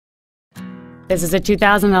This is a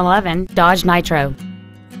 2011 Dodge Nitro.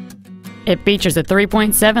 It features a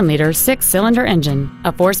 3.7-liter 6-cylinder engine,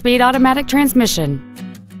 a 4-speed automatic transmission.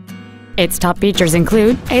 Its top features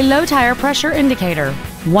include a low tire pressure indicator,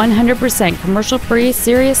 100% commercial-free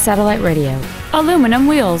Sirius satellite radio, aluminum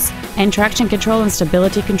wheels, and traction control and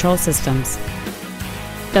stability control systems.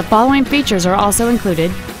 The following features are also included: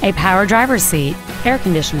 a power driver's seat, air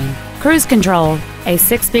conditioning, cruise control, a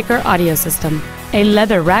 6-speaker audio system, a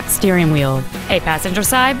leather-wrapped steering wheel, a passenger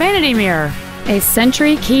side vanity mirror, a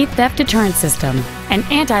Sentry key theft deterrent system, an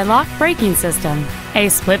anti-lock braking system, a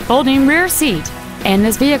split folding rear seat, and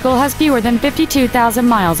this vehicle has fewer than 52,000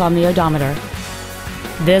 miles on the odometer.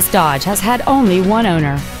 This Dodge has had only one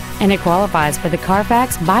owner, and it qualifies for the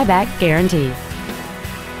Carfax buyback guarantee.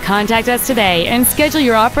 Contact us today and schedule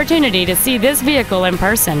your opportunity to see this vehicle in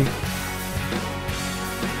person.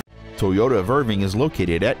 Toyota of Irving is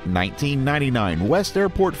located at 1999 West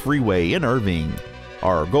Airport Freeway in Irving.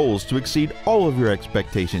 Our goal is to exceed all of your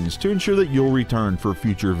expectations to ensure that you'll return for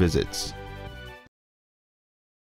future visits.